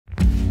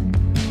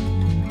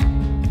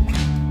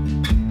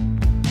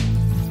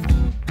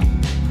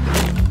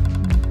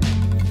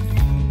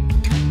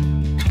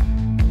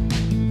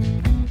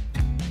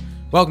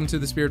Welcome to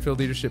the Spirit-Filled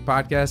Leadership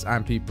Podcast.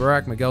 I'm Pete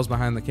Barak. Miguel's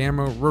behind the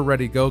camera. We're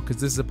ready to go because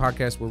this is a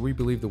podcast where we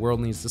believe the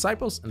world needs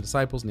disciples and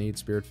disciples need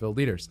Spirit-Filled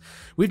leaders.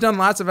 We've done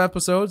lots of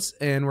episodes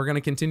and we're going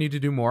to continue to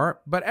do more,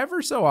 but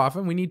ever so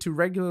often we need to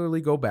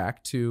regularly go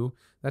back to,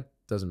 that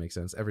doesn't make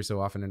sense, every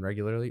so often and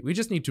regularly. We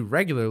just need to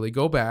regularly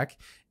go back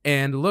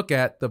and look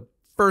at the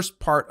first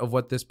part of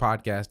what this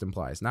podcast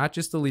implies, not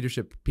just the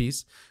leadership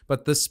piece,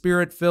 but the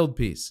Spirit-Filled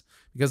piece.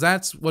 Because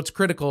that's what's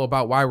critical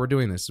about why we're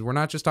doing this. We're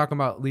not just talking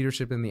about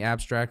leadership in the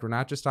abstract. We're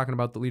not just talking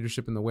about the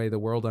leadership in the way the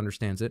world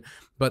understands it,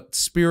 but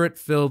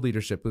Spirit-filled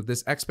leadership with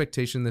this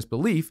expectation, this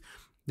belief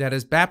that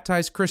as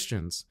baptized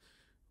Christians,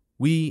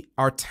 we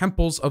are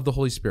temples of the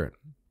Holy Spirit.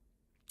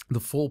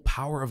 The full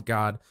power of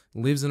God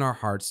lives in our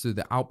hearts through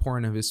the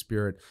outpouring of His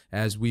Spirit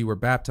as we were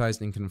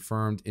baptized and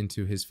confirmed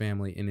into His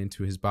family and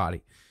into His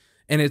body.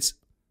 And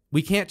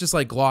we can't just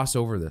like gloss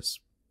over this.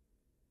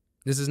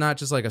 This is not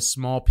just like a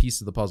small piece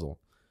of the puzzle.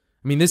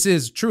 I mean, this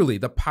is truly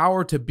the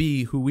power to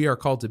be who we are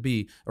called to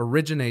be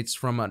originates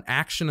from an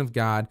action of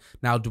God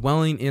now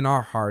dwelling in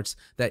our hearts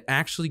that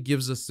actually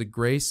gives us the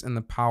grace and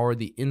the power,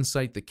 the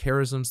insight, the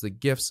charisms, the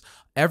gifts,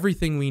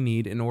 everything we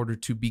need in order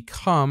to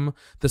become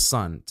the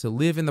Son, to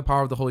live in the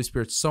power of the Holy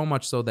Spirit so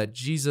much so that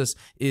Jesus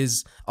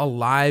is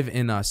alive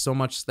in us, so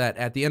much that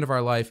at the end of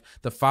our life,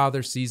 the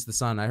Father sees the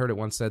Son. I heard it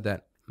once said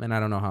that, and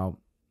I don't know how,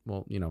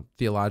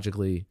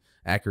 theologically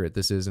accurate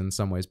this is in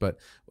some ways, but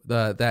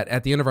that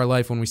at the end of our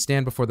life, when we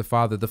stand before the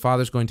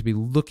Father's going to be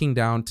looking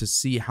down to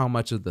see how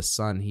much of the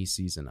Son He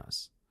sees in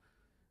us.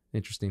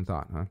 Interesting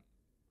thought, huh?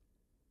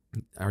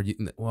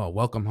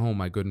 Welcome home,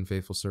 my good and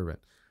faithful servant.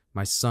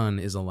 My Son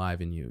is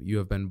alive in you. You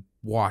have been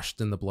washed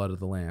in the blood of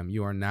the Lamb.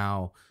 You are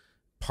now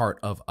part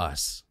of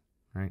us,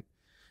 right?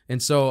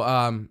 And so,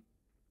 and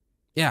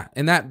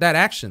that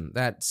action,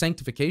 that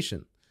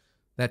sanctification,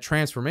 that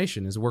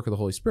transformation is a work of the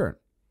Holy Spirit.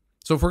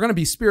 So if we're going to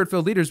be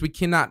Spirit-filled leaders, we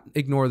cannot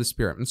ignore the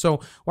Spirit. And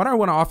so what I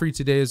want to offer you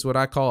today is what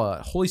I call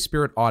a Holy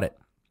Spirit audit,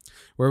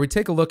 where we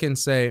take a look and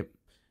say,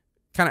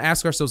 kind of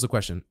ask ourselves the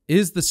question,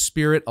 is the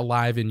Spirit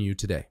alive in you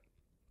today?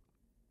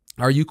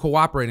 Are you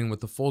cooperating with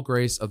the full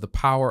grace of the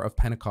power of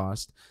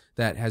Pentecost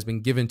that has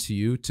been given to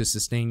you to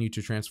sustain you,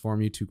 to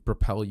transform you, to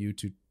propel you,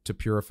 to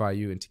purify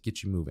you, and to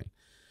get you moving?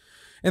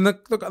 And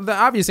the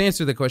obvious answer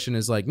to the question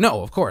is like,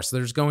 no, of course,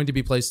 there's going to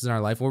be places in our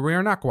life where we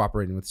are not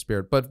cooperating with the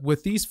Spirit. But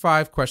with these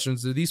 5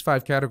 questions, or these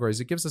 5 categories,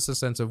 it gives us a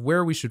sense of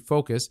where we should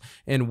focus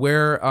and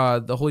where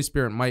the Holy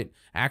Spirit might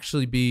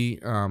actually be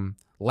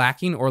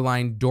lacking or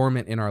lying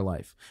dormant in our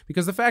life.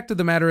 Because the fact of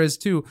the matter is,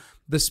 too,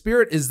 the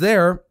Spirit is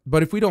there,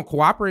 but if we don't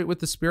cooperate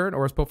with the Spirit,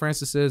 or as Pope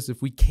Francis says,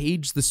 if we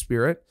cage the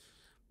Spirit,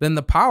 then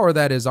the power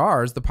that is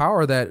ours, the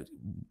power that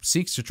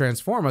seeks to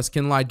transform us,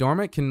 can lie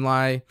dormant, can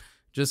lie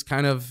just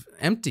kind of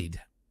emptied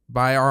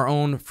by our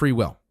own free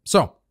will.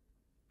 So,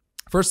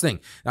 first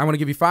thing, I want to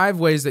give you 5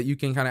 ways that you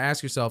can kind of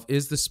ask yourself,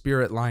 is the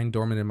Spirit lying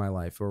dormant in my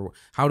life? Or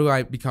how do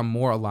I become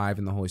more alive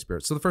in the Holy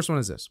Spirit? So the first one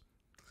is this.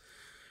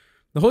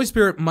 The Holy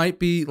Spirit might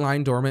be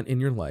lying dormant in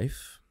your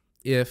life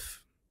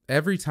if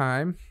every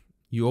time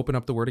you open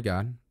up the Word of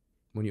God,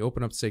 when you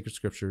open up sacred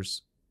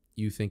scriptures,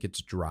 you think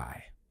it's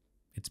dry,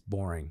 it's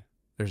boring,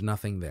 there's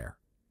nothing there.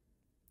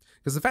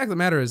 Because the fact of the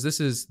matter is, this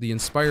is the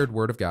inspired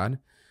Word of God.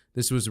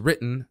 This was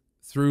written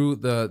through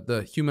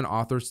the human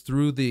authors,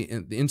 through the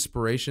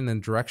inspiration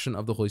and direction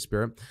of the Holy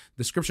Spirit.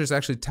 The scriptures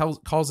actually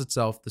calls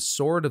itself the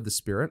sword of the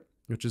Spirit,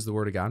 which is the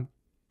Word of God,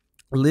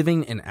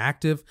 living and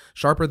active,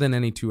 sharper than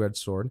any two-edged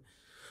sword.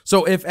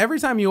 So if every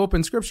time you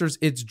open scriptures,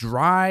 it's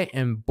dry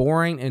and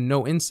boring and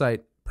no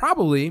insight,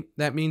 probably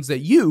that means that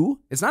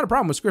it's not a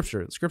problem with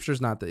scripture. Scripture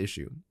is not the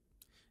issue.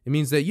 It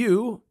means that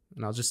you,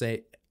 and I'll just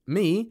say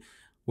me,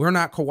 we're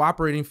not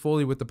cooperating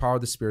fully with the power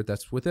of the Spirit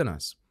that's within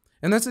us.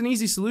 And that's an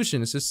easy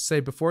solution. It's just to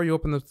say, before you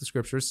open up the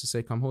scriptures, to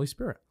say, come, Holy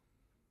Spirit.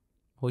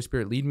 Holy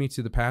Spirit, lead me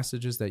to the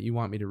passages that you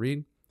want me to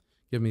read.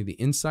 Give me the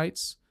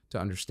insights to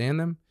understand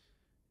them.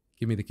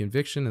 Give me the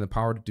conviction and the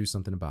power to do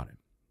something about it.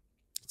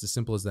 It's as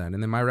simple as that.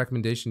 And then my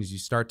recommendation is you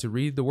start to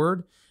read the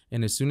Word,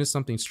 and as soon as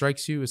something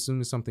strikes you, as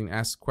soon as something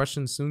asks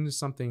questions, as soon as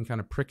something kind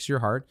of pricks your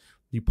heart,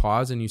 you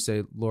pause and you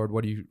say, Lord,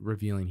 what are you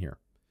revealing here?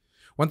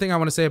 One thing I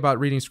want to say about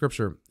reading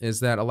Scripture is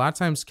that a lot of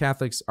times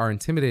Catholics are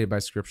intimidated by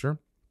Scripture.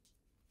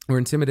 We're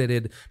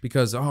intimidated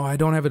because, I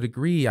don't have a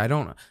degree.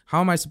 How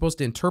am I supposed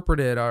to interpret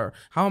it? Or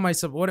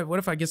what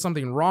if I get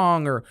something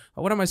wrong? Or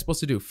what am I supposed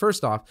to do?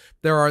 First off,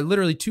 there are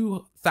literally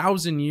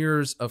 2,000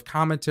 years of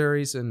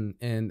commentaries and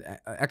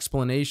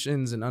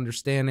explanations and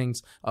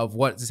understandings of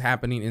what is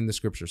happening in the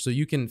scripture. So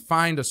you can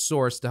find a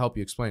source to help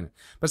you explain it.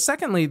 But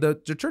secondly, the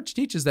church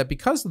teaches that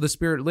because of the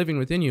Spirit living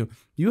within you,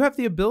 you have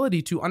the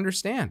ability to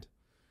understand,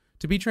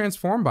 to be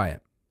transformed by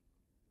it.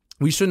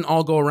 We shouldn't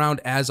all go around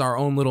as our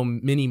own little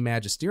mini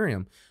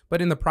magisterium,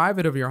 but in the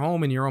private of your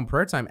home, in your own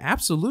prayer time,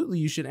 absolutely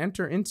you should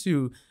enter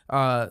into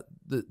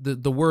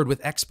the Word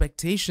with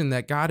expectation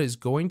that God is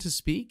going to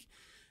speak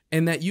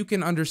and that you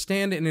can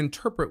understand and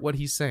interpret what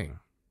He's saying.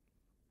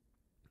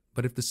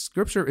 But if the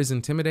scripture is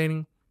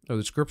intimidating or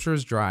the scripture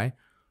is dry,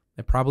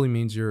 it probably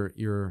means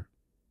you're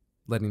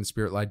letting the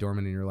Spirit lie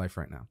dormant in your life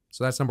right now.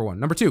 So that's number one.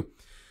 Number two,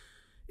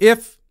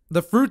 If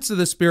the fruits of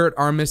the Spirit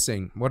are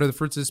missing, what are the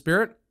fruits of the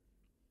Spirit?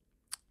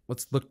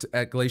 Let's look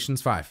at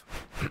Galatians 5.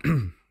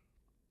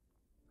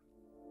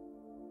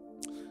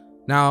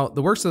 Now,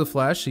 the works of the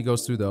flesh, he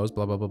goes through those,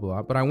 blah, blah, blah,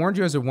 blah. But I warned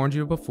you as I warned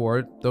you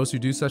before, those who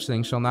do such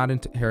things shall not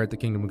inherit the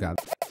kingdom of God.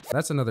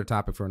 That's another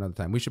topic for another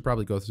time. We should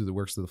probably go through the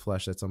works of the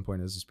flesh at some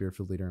point as a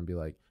Spirit-filled leader and be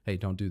like, hey,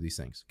 don't do these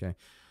things, okay?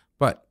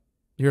 But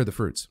here are the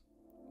fruits.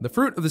 The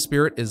fruit of the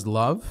Spirit is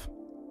love,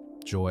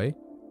 joy,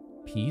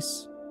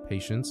 peace,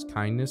 patience,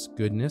 kindness,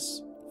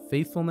 goodness,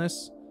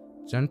 faithfulness,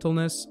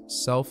 gentleness,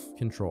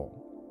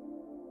 self-control.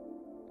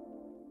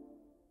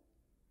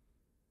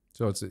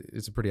 So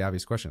it's a pretty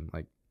obvious question.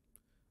 Like,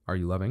 are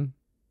you loving?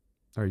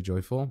 Are you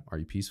joyful? Are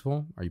you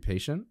peaceful? Are you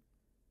patient?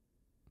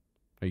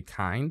 Are you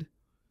kind?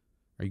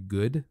 Are you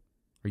good?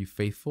 Are you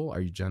faithful? Are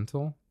you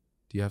gentle?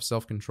 Do you have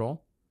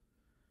self-control?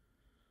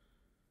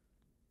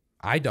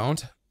 I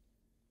don't.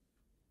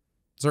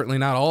 Certainly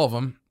not all of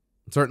them.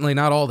 Certainly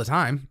not all the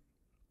time.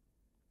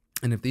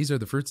 And if these are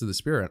the fruits of the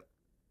Spirit,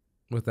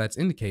 what that's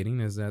indicating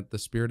is that the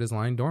Spirit is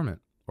lying dormant,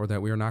 or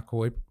that we are not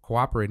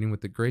cooperating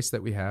with the grace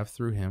that we have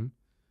through Him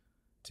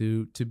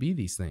to be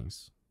these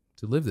things,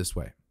 to live this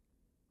way.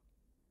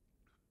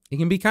 It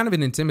can be kind of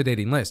an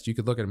intimidating list. You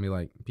could look at it and be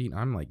like, Pete,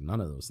 I'm like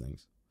none of those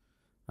things.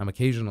 I'm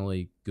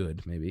occasionally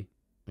good, maybe,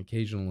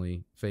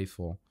 occasionally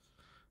faithful.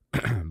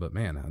 But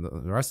man,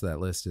 the rest of that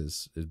list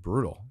is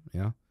brutal, you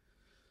know?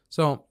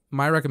 So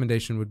my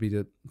recommendation would be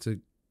to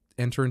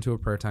enter into a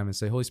prayer time and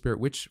say, Holy Spirit,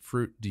 which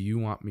fruit do you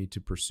want me to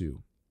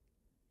pursue?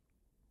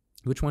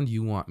 Which one do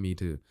you want me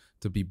to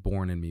be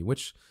born in me?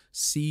 Which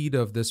seed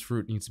of this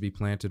fruit needs to be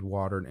planted,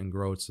 watered, and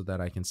grown so that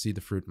I can see the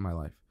fruit in my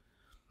life?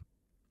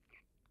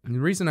 And the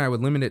reason I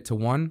would limit it to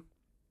 1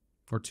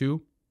 or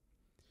 2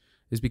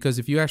 is because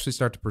if you actually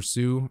start to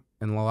pursue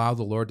and allow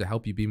the Lord to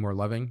help you be more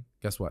loving,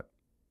 guess what?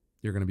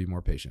 You're going to be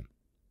more patient.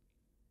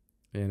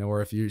 And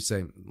or if you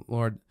say,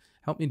 Lord,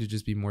 help me to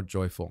just be more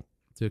joyful,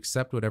 to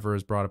accept whatever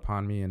is brought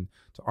upon me and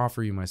to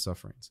offer you my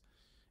sufferings.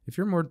 If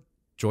you're more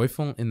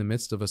joyful in the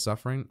midst of a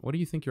suffering, what do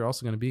you think you're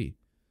also going to be?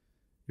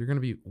 You're going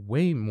to be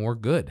way more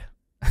good.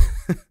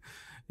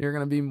 You're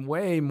going to be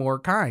way more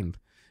kind.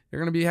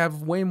 You're going to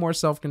have way more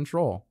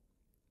self-control.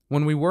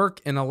 When we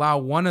work and allow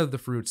one of the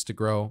fruits to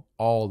grow,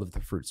 all of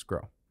the fruits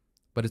grow.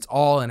 But it's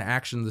all an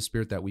action of the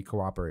Spirit that we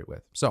cooperate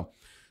with. So,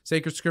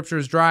 sacred scripture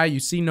is dry. You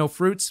see no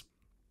fruits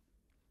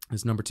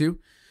is number 2.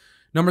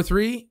 Number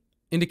 3,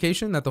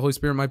 indication that the Holy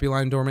Spirit might be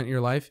lying dormant in your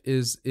life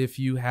is if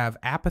you have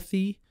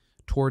apathy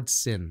towards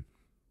sin.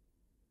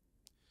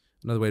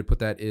 Another way to put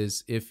that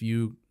is if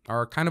you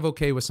are kind of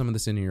okay with some of the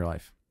sin in your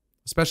life,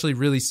 especially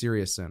really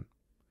serious sin,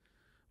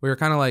 where you're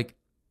kind of like,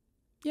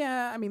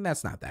 yeah, I mean,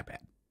 that's not that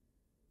bad.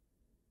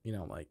 You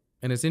know, like,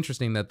 and it's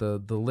interesting that the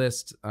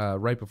list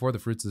right before the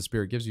fruits of the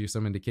Spirit gives you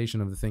some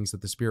indication of the things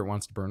that the Spirit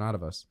wants to burn out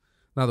of us.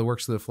 Now, the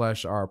works of the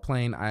flesh are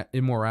plain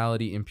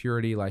immorality,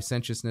 impurity,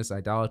 licentiousness,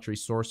 idolatry,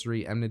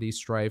 sorcery, enmity,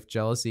 strife,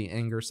 jealousy,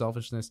 anger,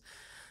 selfishness,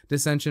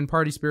 dissension,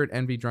 party spirit,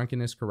 envy,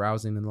 drunkenness,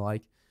 carousing, and the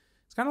like.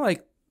 It's kind of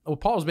like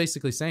what Paul's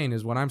basically saying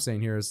is what I'm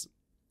saying here is,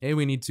 A,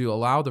 we need to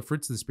allow the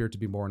fruits of the Spirit to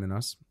be born in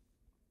us,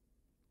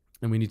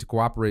 and we need to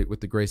cooperate with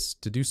the grace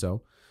to do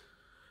so.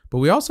 But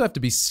we also have to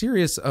be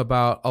serious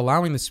about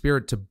allowing the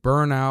Spirit to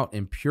burn out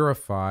and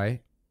purify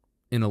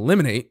and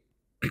eliminate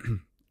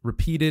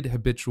repeated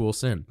habitual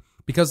sin.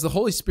 Because the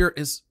Holy Spirit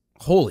is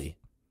holy.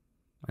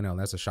 I know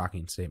that's a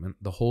shocking statement.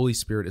 The Holy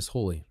Spirit is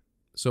holy.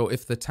 So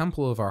if the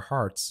temple of our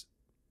hearts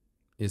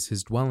is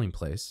His dwelling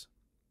place,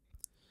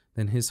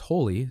 then His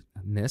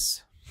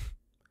holiness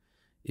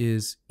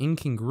is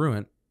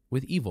incongruent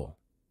with evil,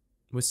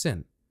 with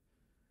sin.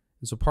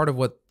 And so part of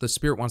what the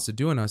Spirit wants to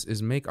do in us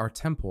is make our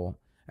temple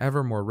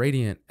ever more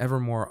radiant, ever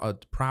more a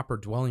proper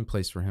dwelling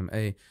place for Him,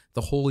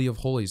 the Holy of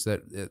Holies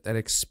that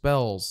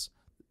expels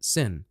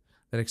sin,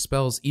 that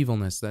expels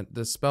evilness, that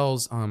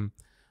dispels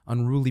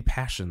unruly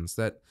passions,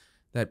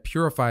 that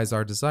purifies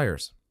our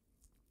desires.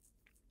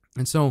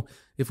 And so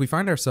if we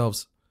find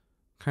ourselves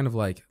kind of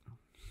like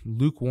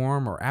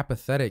lukewarm or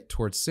apathetic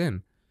towards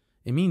sin,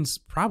 it means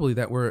probably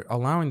that we're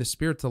allowing the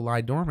Spirit to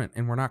lie dormant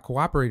and we're not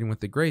cooperating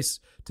with the grace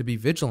to be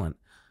vigilant.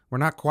 We're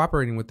not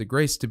cooperating with the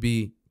grace to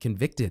be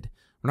convicted.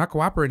 We're not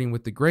cooperating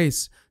with the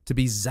grace to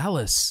be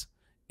zealous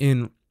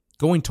in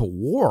going to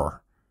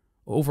war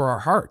over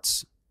our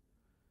hearts,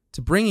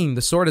 to bringing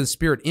the sword of the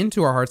Spirit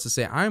into our hearts to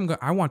say, I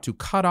want to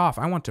cut off,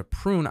 I want to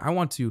prune, I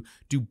want to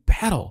do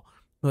battle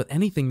with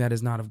anything that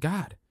is not of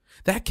God.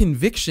 That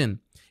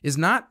conviction is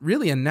not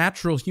really a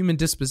natural human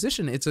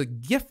disposition. It's a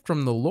gift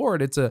from the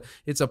Lord. It's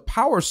a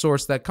power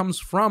source that comes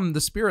from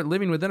the Spirit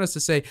living within us to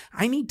say,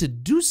 I need to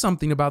do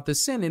something about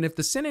this sin. And if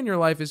the sin in your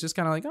life is just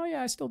kind of like, oh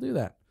yeah, I still do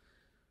that,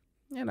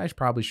 and I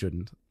probably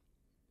shouldn't,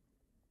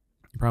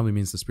 it probably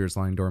means the Spirit's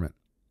lying dormant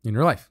in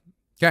your life.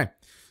 Okay.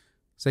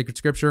 Sacred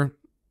scripture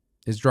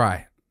is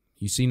dry.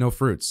 You see no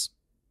fruits.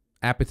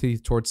 Apathy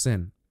towards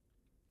sin.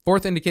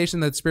 4th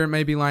indication that the Spirit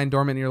may be lying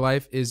dormant in your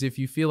life is if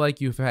you feel like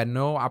you've had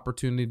no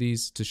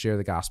opportunities to share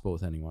the gospel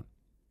with anyone.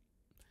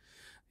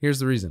 Here's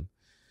the reason.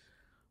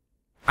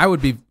 I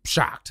would be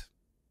shocked.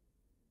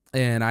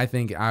 And I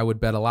think I would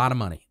bet a lot of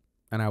money,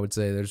 and I would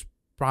say there's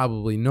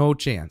probably no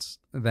chance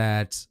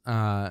that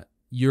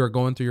you're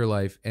going through your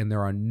life and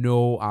there are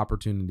no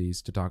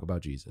opportunities to talk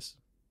about Jesus.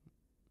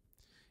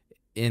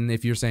 And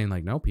if you're saying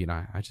like, no, Pete,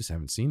 I just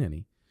haven't seen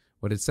any.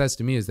 What it says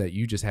to me is that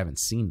you just haven't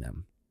seen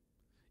them.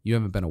 You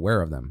haven't been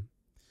aware of them.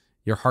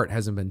 Your heart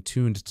hasn't been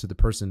tuned to the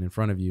person in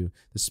front of you.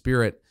 The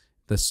Spirit,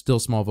 the still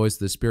small voice of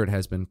the Spirit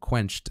has been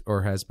quenched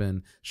or has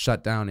been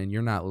shut down, and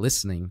you're not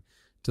listening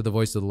to the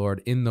voice of the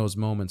Lord in those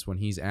moments when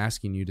he's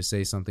asking you to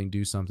say something,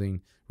 do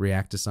something,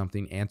 react to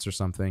something, answer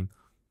something.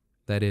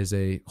 That is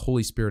a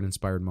Holy Spirit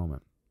inspired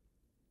moment.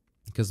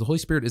 Because the Holy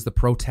Spirit is the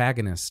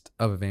protagonist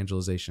of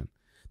evangelization.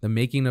 The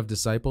making of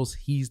disciples,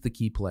 he's the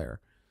key player.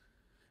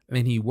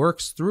 And he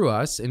works through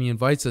us and he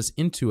invites us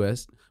into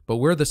us, but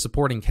we're the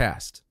supporting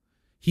cast.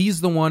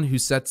 He's the one who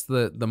sets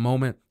the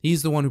moment.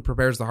 He's the one who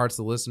prepares the hearts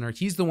of the listener.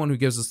 He's the one who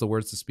gives us the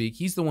words to speak.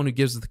 He's the one who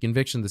gives us the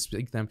conviction to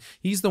speak them.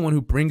 He's the one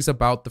who brings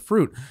about the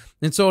fruit.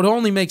 And so it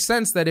only makes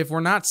sense that if we're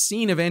not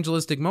seeing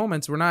evangelistic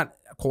moments, we're not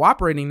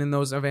cooperating in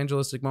those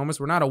evangelistic moments,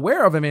 we're not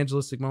aware of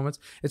evangelistic moments,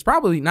 it's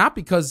probably not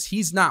because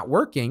he's not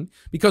working,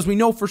 because we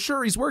know for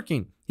sure he's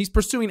working. He's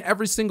pursuing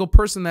every single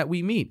person that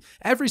we meet.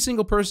 Every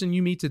single person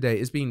you meet today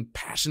is being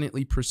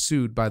passionately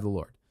pursued by the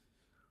Lord.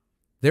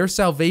 Their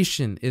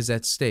salvation is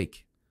at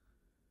stake.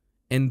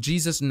 And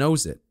Jesus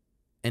knows it.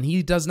 And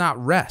he does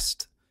not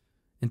rest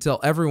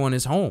until everyone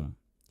is home.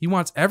 He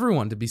wants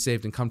everyone to be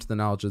saved and come to the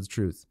knowledge of the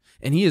truth.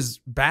 And he is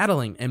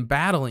battling and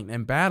battling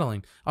and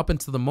battling up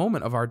until the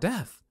moment of our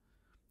death.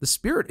 The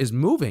Spirit is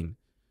moving.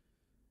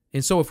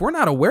 And so if we're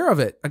not aware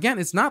of it, again,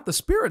 it's not the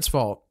Spirit's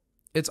fault.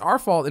 It's our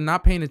fault in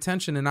not paying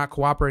attention and not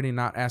cooperating,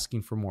 not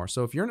asking for more.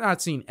 So if you're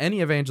not seeing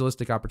any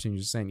evangelistic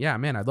opportunities, saying, yeah,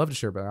 man, I'd love to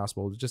share the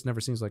gospel, it just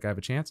never seems like I have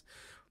a chance.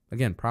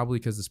 Again, probably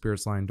because the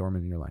Spirit's lying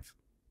dormant in your life.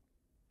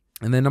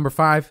 And then number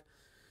 5,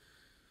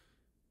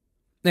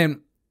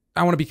 and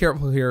I want to be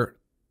careful here.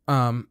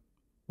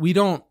 We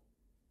don't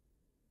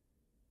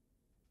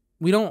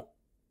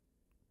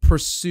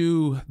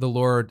pursue the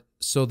Lord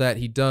so that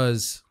he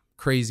does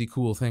crazy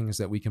cool things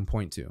that we can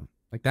point to.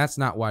 Like, that's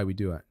not why we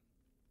do it.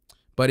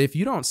 But if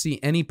you don't see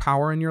any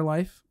power in your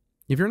life,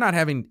 if you're not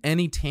having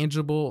any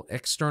tangible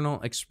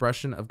external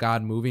expression of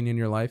God moving in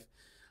your life,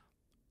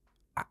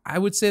 I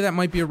would say that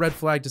might be a red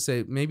flag to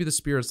say maybe the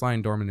Spirit's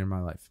lying dormant in my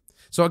life.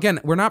 So again,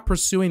 we're not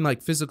pursuing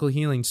like physical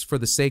healings for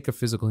the sake of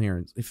physical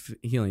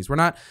healings. We're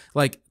not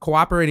like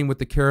cooperating with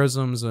the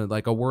charisms or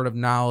like a word of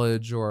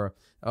knowledge or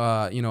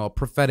a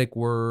prophetic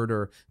word,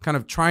 or kind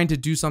of trying to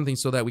do something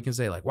so that we can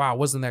say like, wow,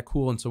 wasn't that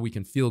cool? And so we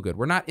can feel good.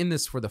 We're not in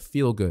this for the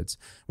feel goods.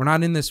 We're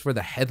not in this for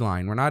the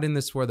headline. We're not in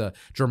this for the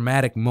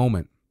dramatic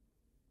moment.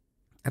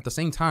 At the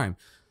same time,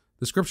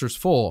 the scripture's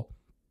full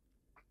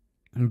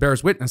and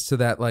bears witness to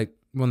that. Like,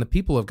 when the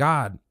people of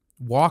God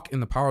walk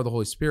in the power of the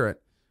Holy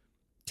Spirit,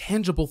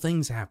 tangible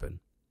things happen.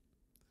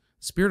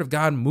 The Spirit of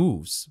God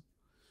moves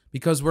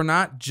because we're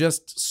not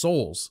just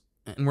souls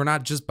and we're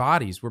not just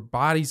bodies. We're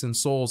bodies and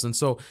souls. And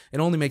so it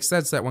only makes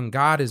sense that when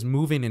God is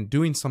moving and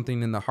doing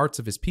something in the hearts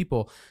of his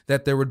people,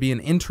 that there would be an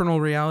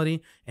internal reality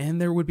and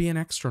there would be an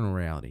external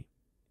reality.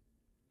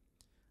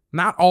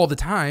 Not all the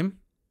time.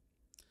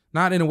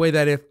 Not in a way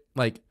that if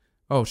like,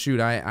 oh shoot,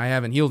 I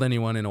haven't healed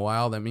anyone in a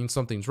while, that means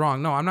something's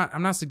wrong. No, I'm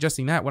not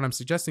suggesting that. What I'm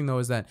suggesting though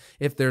is that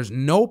if there's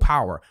no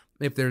power,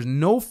 if there's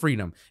no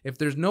freedom, if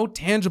there's no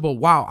tangible,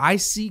 wow, I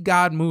see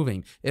God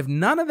moving, if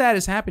none of that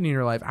is happening in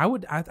your life,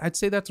 I'd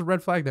say that's a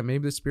red flag that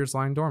maybe the Spirit's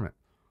lying dormant.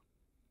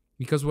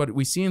 Because what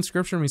we see in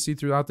Scripture and we see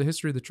throughout the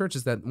history of the church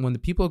is that when the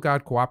people of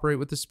God cooperate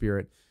with the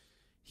Spirit,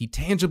 he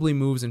tangibly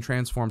moves and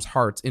transforms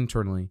hearts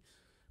internally.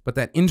 But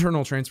that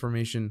internal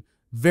transformation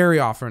very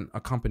often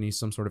accompanies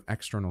some sort of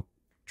external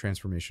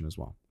transformation as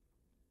well.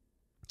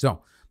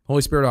 So,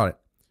 Holy Spirit audit.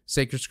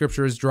 Sacred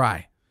Scripture is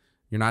dry.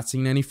 You're not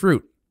seeing any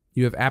fruit.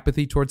 You have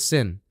apathy towards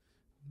sin.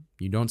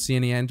 You don't see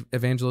any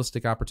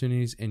evangelistic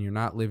opportunities, and you're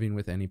not living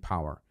with any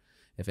power.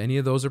 If any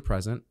of those are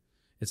present,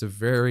 it's a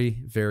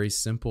very, very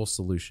simple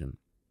solution.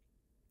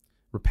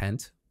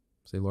 Repent.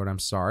 Say, Lord, I'm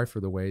sorry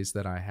for the ways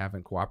that I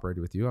haven't cooperated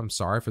with you. I'm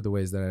sorry for the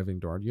ways that I've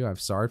ignored you. I'm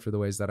sorry for the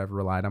ways that I've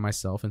relied on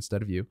myself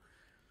instead of you.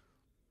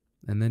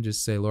 And then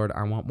just say, Lord,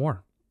 I want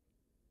more.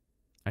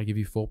 I give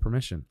you full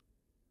permission.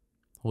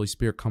 Holy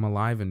Spirit, come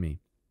alive in me.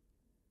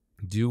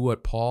 Do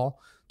what Paul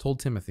told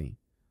Timothy.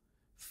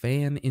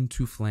 Fan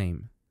into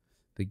flame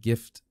the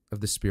gift of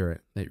the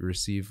Spirit that you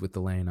receive with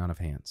the laying on of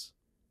hands.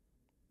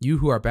 You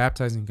who are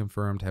baptized and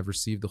confirmed have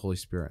received the Holy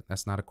Spirit.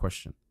 That's not a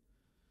question.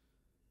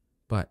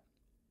 But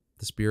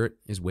the Spirit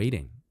is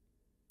waiting,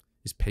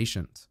 is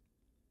patient.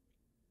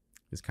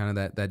 It's kind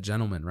of that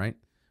gentleman, right?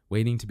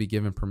 Waiting to be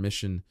given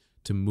permission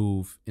to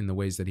move in the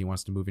ways that he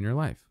wants to move in your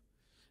life.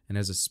 And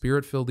as a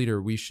Spirit-filled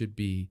leader, we should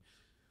be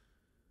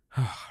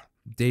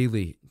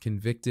daily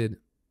convicted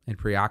and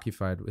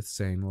preoccupied with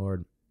saying,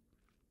 Lord,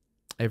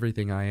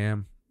 everything I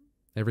am,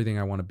 everything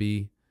I want to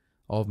be,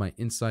 all of my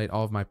insight,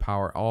 all of my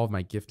power, all of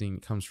my gifting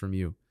comes from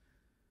you.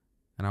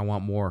 And I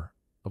want more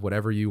of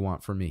whatever you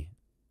want from me.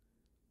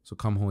 So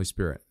come, Holy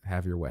Spirit,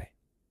 have your way.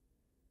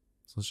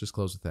 So let's just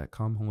close with that.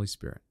 Come, Holy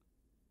Spirit,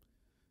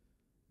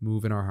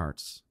 Move in our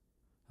hearts.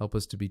 Help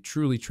us to be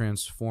truly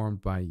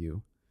transformed by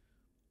you,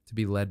 to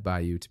be led by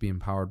you, to be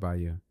empowered by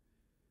you.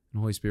 And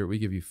Holy Spirit, we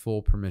give you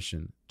full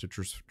permission to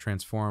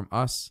transform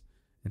us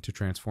and to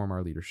transform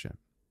our leadership.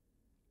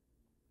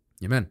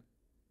 Amen.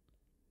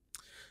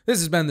 This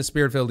has been the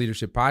Spirit-Filled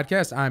Leadership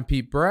Podcast. I'm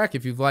Pete Burak.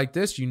 If you've liked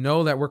this, you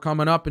know that we're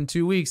coming up in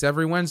 2 weeks.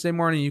 Every Wednesday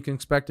morning, you can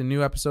expect a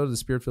new episode of the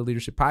Spirit-Filled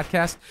Leadership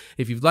Podcast.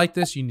 If you've liked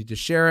this, you need to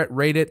share it,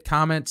 rate it,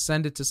 comment,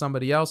 send it to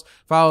somebody else.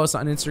 Follow us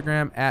on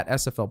Instagram at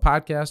SFL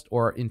Podcast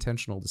or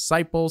Intentional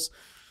Disciples.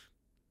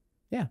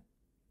 Yeah,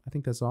 I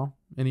think that's all.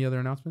 Any other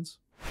announcements?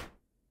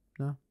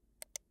 No?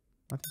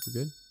 I think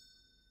we're good.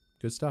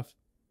 Good stuff.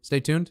 Stay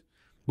tuned.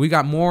 We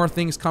got more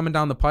things coming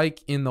down the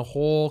pike in the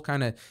whole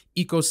kind of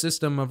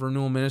ecosystem of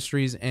Renewal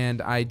Ministries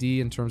and ID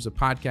in terms of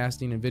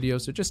podcasting and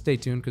videos. So just stay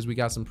tuned because we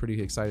got some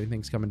pretty exciting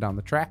things coming down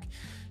the track.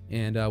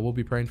 And we'll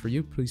be praying for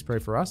you. Please pray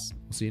for us.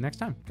 We'll see you next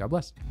time. God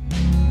bless.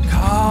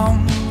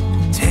 Come.